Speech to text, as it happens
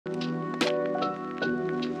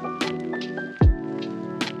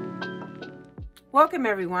Welcome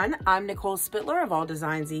everyone, I'm Nicole Spitler of All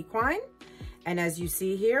Designs Equine, and as you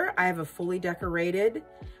see here, I have a fully decorated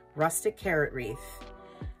rustic carrot wreath.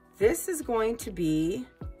 This is going to be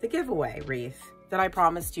the giveaway wreath that I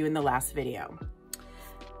promised you in the last video.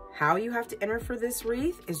 How you have to enter for this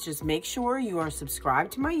wreath is just make sure you are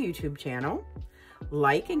subscribed to my YouTube channel,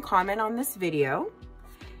 like and comment on this video,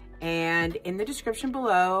 and in the description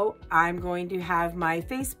below, I'm going to have my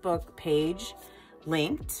Facebook page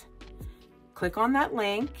linked. Click on that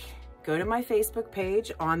link, go to my Facebook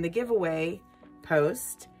page on the giveaway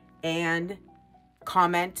post, and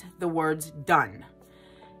comment the words done.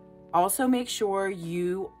 Also make sure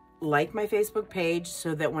you like my Facebook page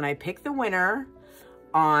so that when I pick the winner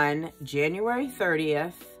on January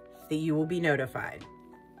 30th, that you will be notified.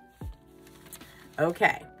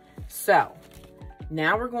 Okay, so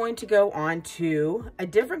now we're going to go on to a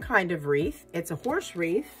different kind of wreath. It's a horse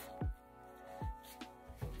wreath.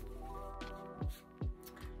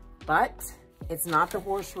 But it's not the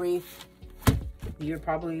horse wreath you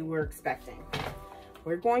probably were expecting.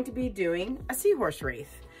 We're going to be doing a seahorse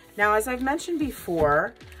wreath. Now, as I've mentioned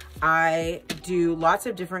before, I do lots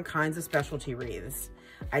of different kinds of specialty wreaths.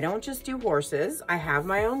 I don't just do horses. I have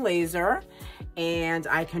my own laser and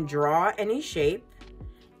I can draw any shape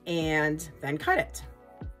and then cut it.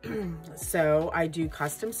 So I do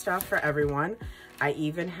custom stuff for everyone. I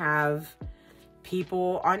even have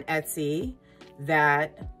people on Etsy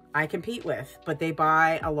that I compete with, but they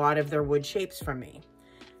buy a lot of their wood shapes from me.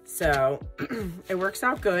 So it works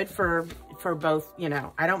out good for both, you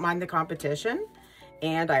know, I don't mind the competition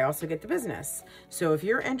and I also get the business. So if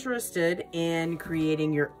you're interested in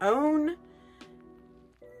creating your own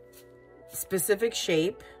specific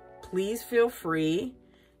shape, please feel free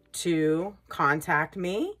to contact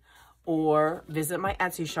me or visit my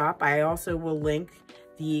Etsy shop. I also will link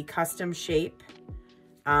the custom shape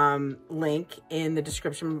link in the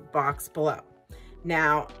description box below.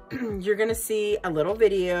 Now, you're gonna see a little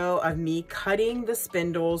video of me cutting the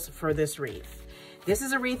spindles for this wreath. This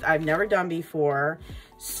is a wreath I've never done before,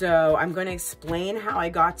 so I'm gonna explain how I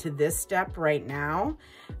got to this step right now,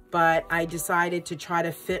 but I decided to try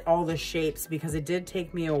to fit all the shapes because it did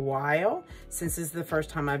take me a while since this is the first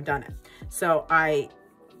time I've done it. So I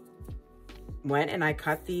went and I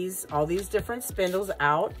cut all these different spindles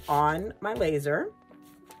out on my laser.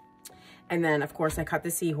 And then, of course, I cut the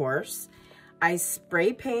seahorse. I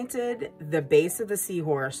spray painted the base of the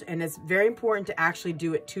seahorse, and it's very important to actually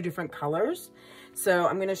do it 2 different colors. So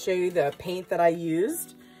I'm gonna show you the paint that I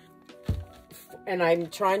used. And I'm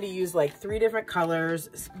trying to use like 3 different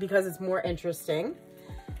colors because it's more interesting.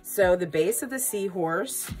 So the base of the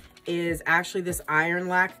seahorse is actually this iron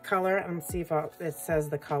lac color. Let's see if it says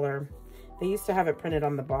the color. They used to have it printed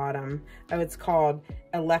on the bottom. Oh, it's called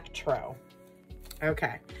Electro.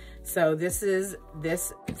 Okay. So this is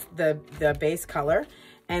the base color.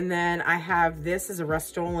 And then I have this as a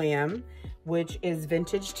Rust-Oleum, which is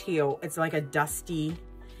vintage teal. It's like a dusty,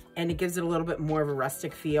 and it gives it a little bit more of a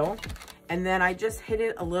rustic feel. And then I just hit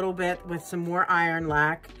it a little bit with some more iron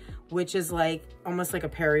lac, which is like almost like a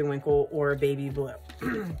periwinkle or a baby blue.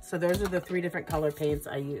 So those are the 3 different color paints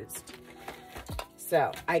I used.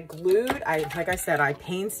 So I glued, like I said, I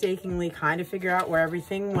painstakingly kind of figure out where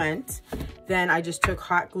everything went. Then I just took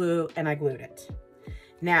hot glue and I glued it.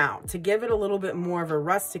 Now, to give it a little bit more of a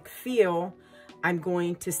rustic feel, I'm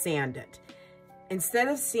going to sand it. Instead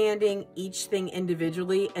of sanding each thing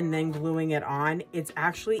individually and then gluing it on, it's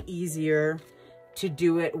actually easier to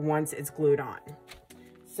do it once it's glued on.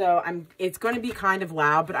 So it's going to be kind of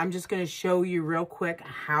loud, but I'm just going to show you real quick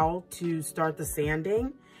how to start the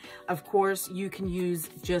sanding. Of course, you can use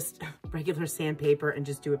just regular sandpaper and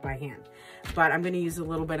just do it by hand. But I'm going to use a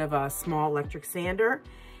little bit of a small electric sander,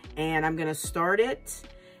 and I'm going to start it,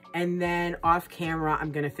 and then off camera,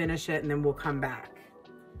 I'm going to finish it, and then we'll come back.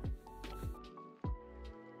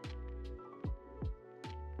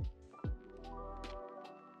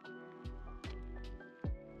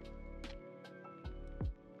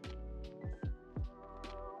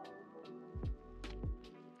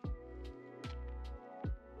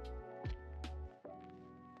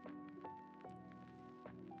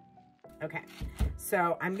 Okay,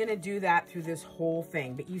 so I'm gonna do that through this whole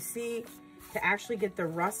thing, but you see, to actually get the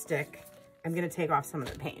rustic, I'm gonna take off some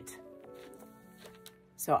of the paint.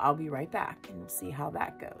 So I'll be right back and we'll see how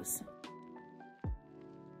that goes.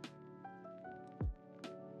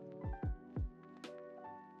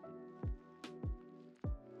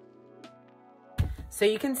 So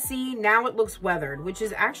you can see now it looks weathered, which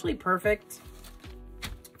is actually perfect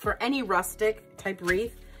for any rustic type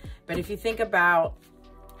wreath. But if you think about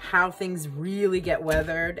how things really get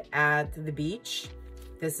weathered at the beach,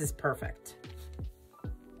 this is perfect.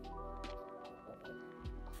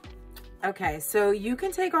 Okay, so you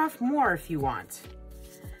can take off more if you want,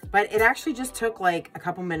 but it actually just took like a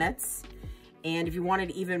couple minutes. And if you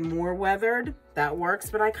wanted even more weathered, that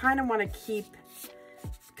works. But I kind of want to keep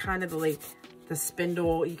kind of like the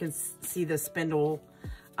spindle. You can see the spindle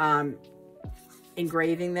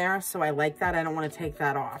engraving there. So I like that. I don't want to take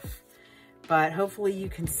that off. But hopefully you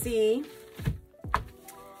can see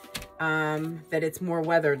that it's more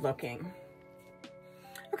weathered looking.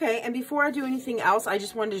 Okay, and before I do anything else, I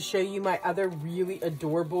just wanted to show you my other really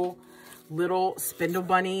adorable little spindle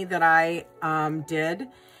bunny that I did,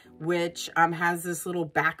 which has this little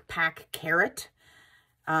backpack carrot,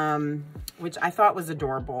 which I thought was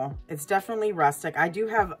adorable. It's definitely rustic. I do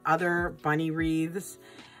have other bunny wreaths,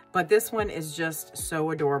 but this one is just so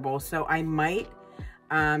adorable. So I might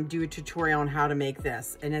do a tutorial on how to make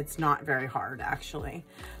this, and it's not very hard actually,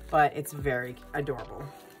 but it's very adorable.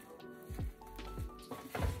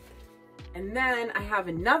 And then I have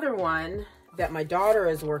another one that my daughter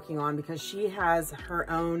is working on because she has her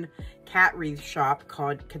own cat wreath shop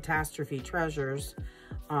called Catastrophe Treasures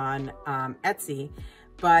on Etsy.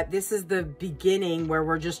 But this is the beginning where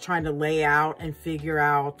we're just trying to lay out and figure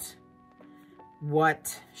out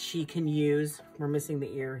what she can use. We're missing the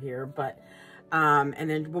ear here, but, and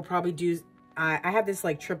then we'll probably do, I have this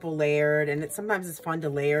like triple layered, and sometimes it's fun to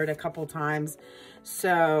layer it a couple times.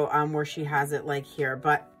 So, where she has it like here,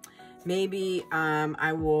 but maybe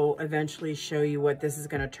I will eventually show you what this is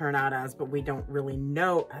going to turn out as, but we don't really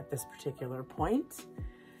know at this particular point.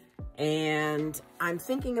 And I'm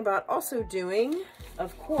thinking about also doing,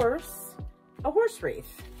 of course, a horse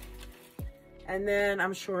wreath. And then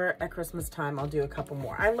I'm sure at Christmas time I'll do a couple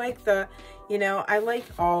more. I like the, you know, I like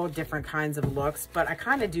all different kinds of looks, but I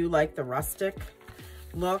kind of do like the rustic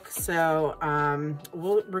look. So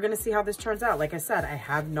we're going to see how this turns out. Like I said, I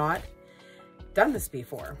have not done this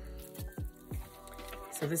before.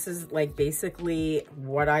 So this is like basically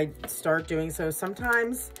what I start doing. So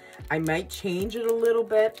sometimes I might change it a little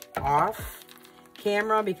bit off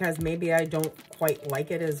camera because maybe I don't quite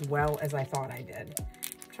like it as well as I thought I did.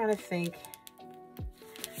 I'm trying to think.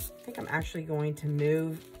 I think I'm actually going to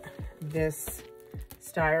move this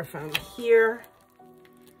styrofoam here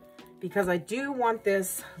because I do want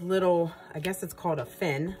this little, I guess it's called a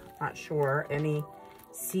fin. Not sure. Any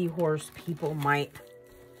seahorse people might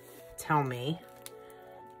tell me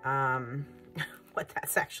what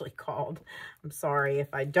that's actually called. I'm sorry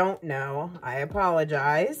if I don't know. I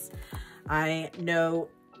apologize. I know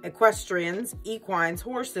equestrians, equines,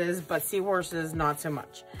 horses, but seahorses not so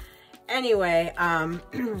much. Anyway,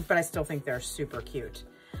 but I still think they're super cute.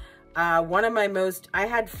 One of my most, I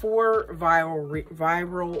had 4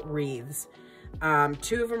 viral wreaths.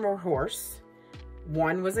 2 of them were horse.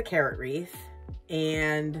 One was a carrot wreath,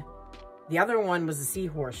 and the other one was a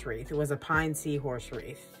seahorse wreath. It was a pine seahorse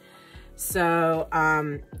wreath. So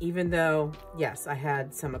even though, yes, I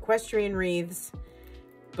had some equestrian wreaths,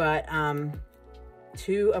 but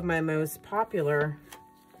 2 of my most popular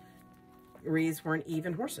wreaths weren't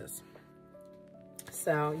even horses.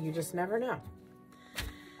 So you just never know.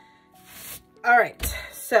 All right,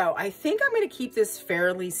 so I think I'm going to keep this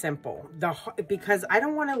fairly simple because I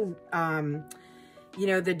don't want to, you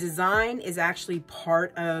know, the design is actually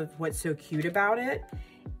part of what's so cute about it.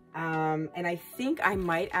 And I think I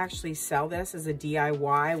might actually sell this as a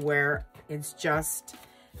DIY where it's just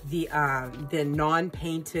the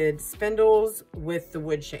non-painted spindles with the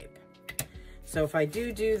wood shape. So if I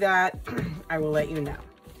do that, I will let you know.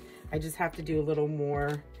 I just have to do a little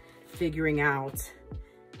more figuring out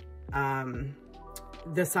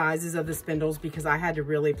the sizes of the spindles because I had to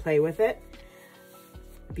really play with it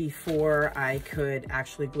before I could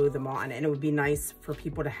actually glue them on. And it would be nice for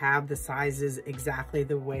people to have the sizes exactly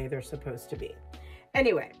the way they're supposed to be.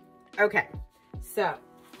 Anyway, okay, so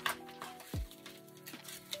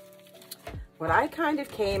what I kind of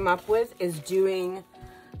came up with is doing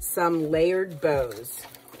some layered bows.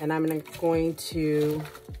 And I'm going to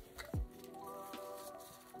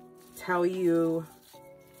tell you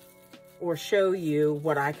or show you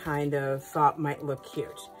what I kind of thought might look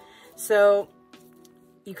cute. So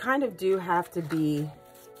you kind of do have to be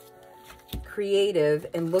creative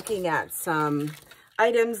in looking at some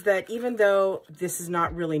items that, even though this is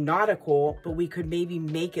not really nautical, but we could maybe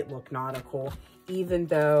make it look nautical, even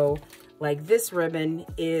though like this ribbon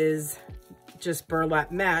is just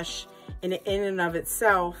burlap mesh, and in and of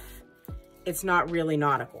itself, it's not really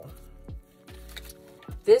nautical.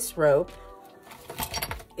 This rope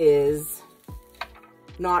is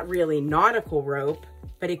not really nautical rope,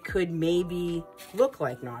 but it could maybe look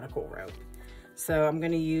like nautical rope. So I'm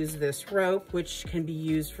going to use this rope, which can be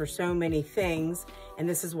used for so many things. And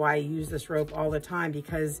this is why I use this rope all the time,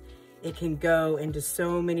 because It can go into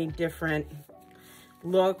so many different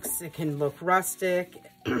looks. It can look rustic,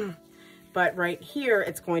 but right here,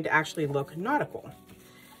 it's going to actually look nautical.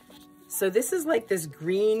 So this is like this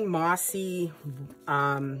green mossy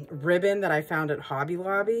ribbon that I found at Hobby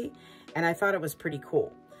Lobby, and I thought it was pretty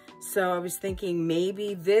cool. So I was thinking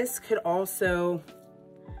maybe this could also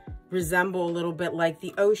resemble a little bit like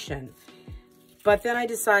the ocean. But then I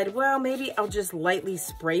decided, well, maybe I'll just lightly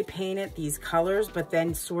spray paint it these colors, but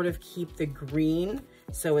then sort of keep the green.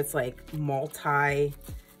 So it's like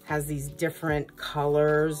has these different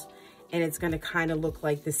colors, and it's gonna kind of look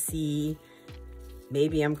like the sea.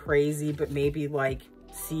 Maybe I'm crazy, but maybe like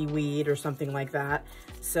seaweed or something like that.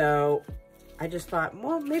 So I just thought,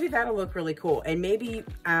 well, maybe that'll look really cool. And maybe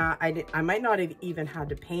I might not have even had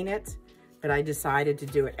to paint it, but I decided to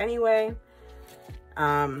do it anyway.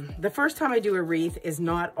 The first time I do a wreath is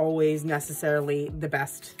not always necessarily the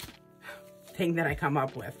best thing that I come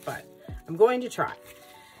up with, but I'm going to try.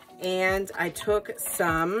 And I took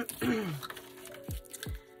some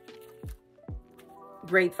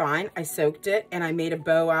grapevine, I soaked it, and I made a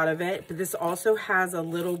bow out of it. But this also has a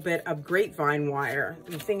little bit of grapevine wire.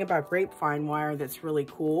 The thing about grapevine wire that's really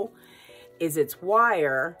cool is it's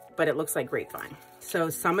wire, but it looks like grapevine. So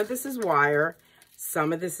some of this is wire,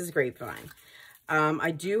 some of this is grapevine.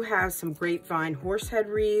 I do have some grapevine horsehead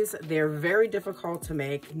wreaths. They're very difficult to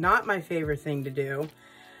make. Not my favorite thing to do,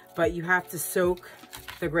 but you have to soak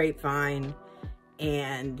the grapevine,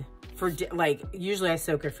 and usually I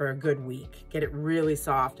soak it for a good week, get it really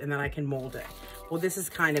soft, and then I can mold it. Well, this is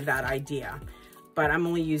kind of that idea, but I'm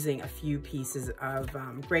only using a few pieces of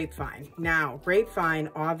grapevine. Now, grapevine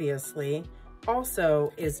obviously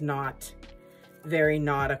also is not very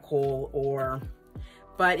nautical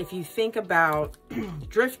but if you think about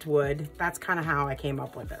driftwood, that's kind of how I came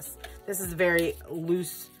up with this. This is very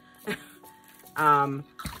loose, trying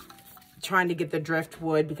to get the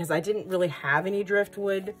driftwood because I didn't really have any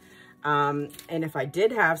driftwood. And if I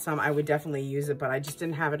did have some, I would definitely use it, but I just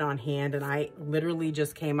didn't have it on hand. And I literally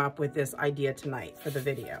just came up with this idea tonight for the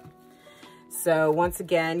video. So once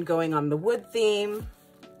again, going on the wood theme,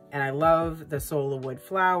 and I love the Solar Wood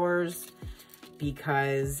flowers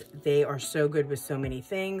because they are so good with so many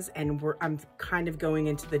things. And I'm kind of going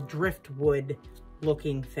into the driftwood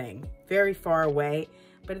looking thing, very far away,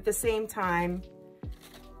 but at the same time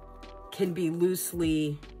can be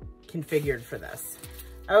loosely configured for this.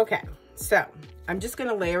 Okay, so I'm just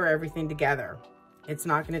gonna layer everything together. It's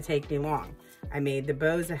not gonna take me long. I made the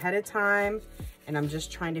bows ahead of time, and I'm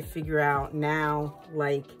just trying to figure out now,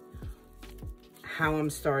 like, how I'm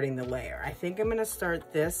starting the layer. I think I'm gonna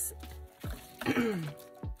start this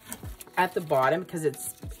at the bottom because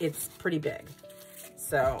it's pretty big.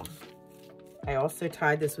 So I also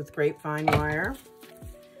tied this with grapevine wire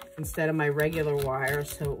instead of my regular wire,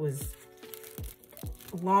 so it was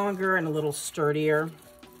longer and a little sturdier.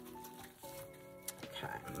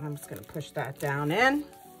 Okay, I'm just gonna push that down in.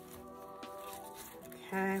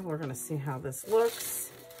 Okay, we're gonna see how this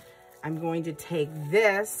looks. I'm going to take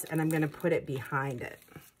this and I'm gonna put it behind it.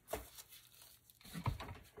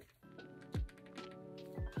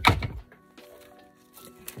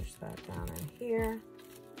 Push that down in here.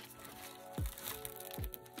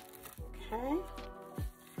 Okay.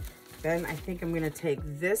 Then I think I'm gonna take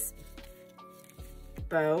this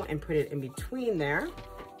bow and put it in between there.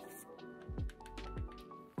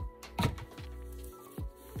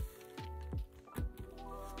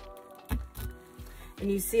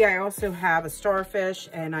 And you see I also have a starfish,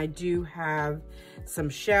 and I do have some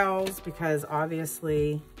shells because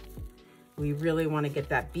obviously we really want to get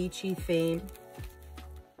that beachy theme.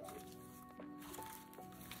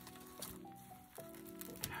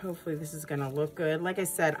 Hopefully this is gonna look good. Like I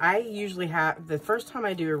said, I usually have, the first time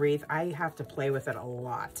I do a wreath, I have to play with it a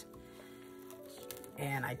lot.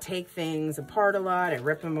 And I take things apart a lot, I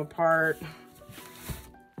rip them apart.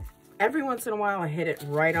 Every once in a while I hit it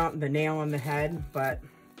right on the nail on the head, but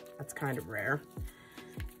that's kind of rare.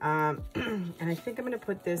 And I think I'm gonna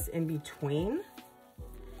put this in between.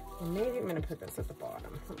 Or maybe I'm gonna put this at the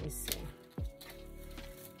bottom. Let me see. I'm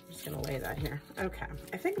just gonna lay that here. Okay,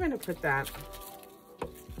 I think I'm gonna put that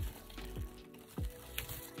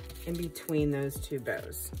in between those two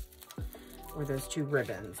bows, or those two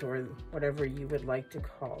ribbons, or whatever you would like to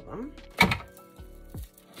call them. Okay.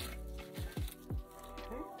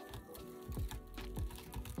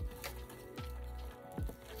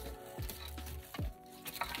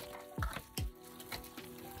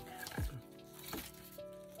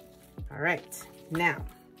 All right, now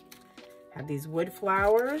have these wood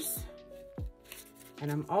flowers,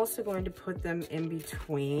 and I'm also going to put them in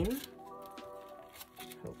between,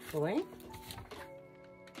 hopefully.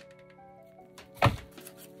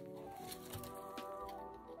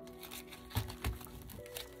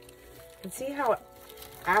 And see how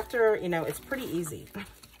after, you know, it's pretty easy.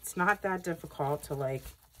 It's not that difficult to like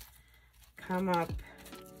come up,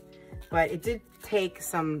 but it did take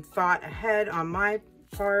some thought ahead on my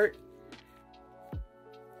part.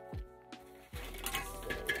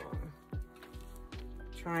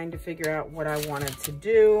 Trying to figure out what I wanted to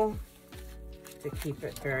do to keep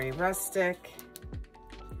it very rustic.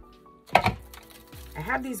 I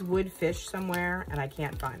have these wood fish somewhere and I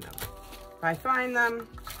can't find them. If I find them,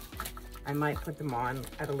 I might put them on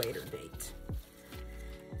at a later date.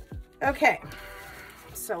 Okay,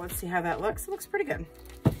 so let's see how that looks. It looks pretty good.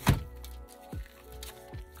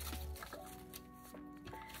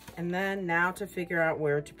 And then now to figure out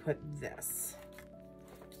where to put this.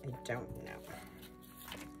 I don't know.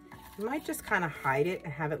 I might just kind of hide it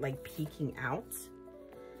and have it like peeking out.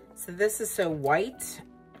 So this is so white.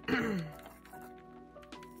 I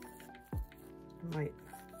might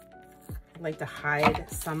like to hide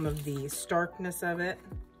some of the starkness of it.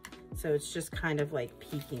 So it's just kind of like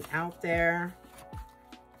peeking out there.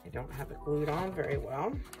 I don't have it glued on very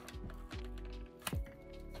well.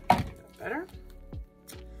 Better.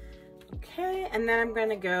 Okay, and then I'm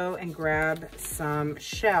gonna go and grab some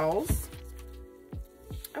shells.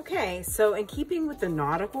 Okay, so in keeping with the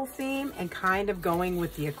nautical theme and kind of going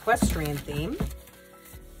with the equestrian theme,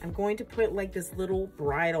 I'm going to put like this little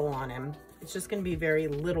bridle on him. It's just gonna be very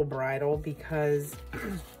little bridle because so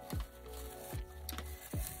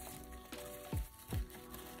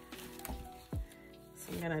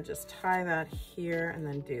I'm gonna just tie that here and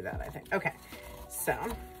then do that, I think. Okay, so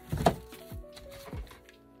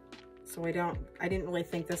I didn't really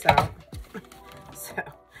think this out. So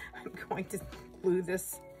I'm going to glue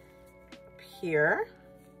this up here.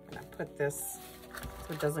 I'm gonna put this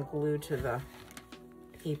so it doesn't glue to the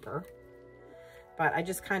paper. But I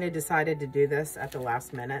just kind of decided to do this at the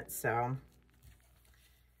last minute, so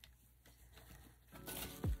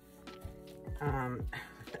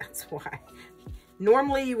that's why.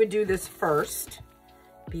 Normally you would do this first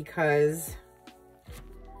because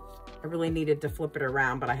I really needed to flip it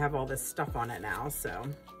around, but I have all this stuff on it now, so.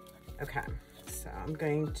 Okay, so I'm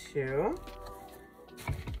going to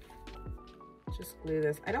just glue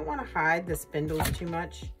this. I don't want to hide the spindles too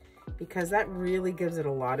much because that really gives it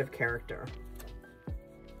a lot of character.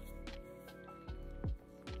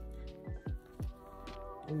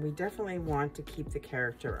 And we definitely want to keep the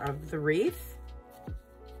character of the wreath.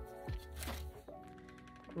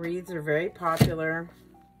 Wreaths are very popular.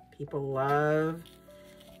 People love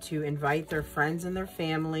to invite their friends and their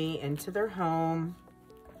family into their home.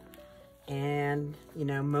 And, you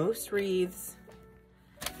know, most wreaths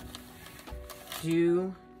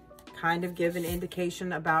do kind of give an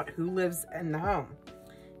indication about who lives in the home.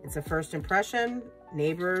 It's a first impression.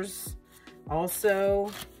 Neighbors also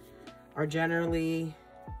are generally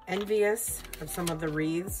envious of some of the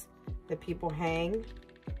wreaths that people hang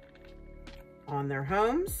on their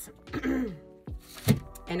homes.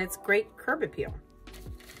 And it's great curb appeal.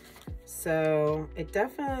 So it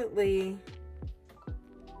definitely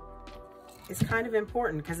is kind of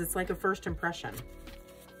important because it's like a first impression.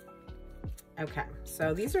 Okay,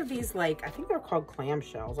 so these are these like, I think they're called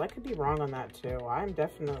clamshells. I could be wrong on that too. I'm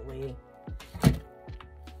definitely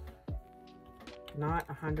not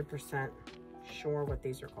 100% sure what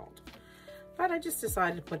these are called. But I just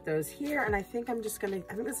decided to put those here, and I think I'm just gonna,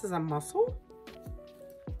 I think this is a mussel.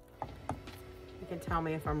 You can tell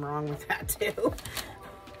me if I'm wrong with that too.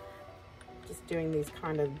 Just doing these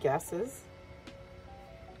kind of guesses.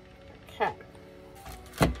 Okay.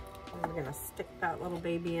 And we're gonna stick that little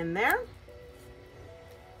baby in there.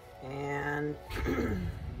 And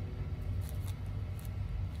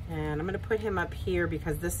and I'm gonna put him up here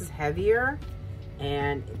because this is heavier,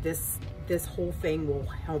 and this whole thing will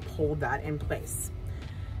help hold that in place.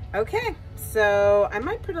 Okay, so I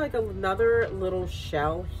might put like another little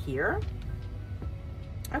shell here.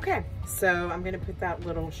 Okay, so I'm gonna put that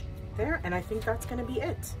little there, and I think that's gonna be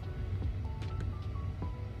it.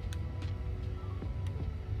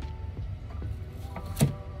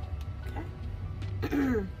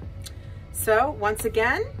 Okay. So once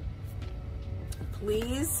again,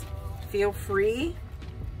 please feel free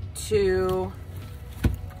to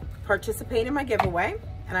participate in my giveaway,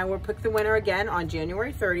 and I will pick the winner again on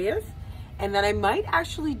January 30th. And then I might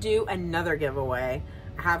actually do another giveaway.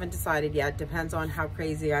 I haven't decided yet, depends on how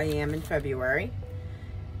crazy I am in February.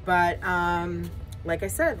 But like I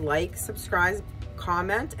said, like, subscribe,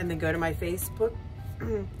 comment, and then go to my Facebook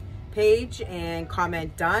page and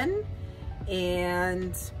comment done.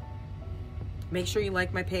 And make sure you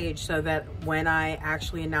like my page so that when I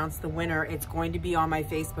actually announce the winner, it's going to be on my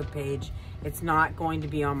Facebook page. It's not going to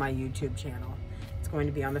be on my YouTube channel. It's going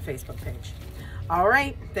to be on the Facebook page. All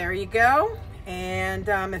right, there you go. And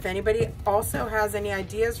if anybody also has any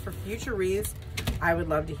ideas for future wreaths, I would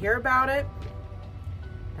love to hear about it.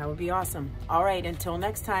 That would be awesome. All right, until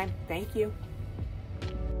next time, thank you.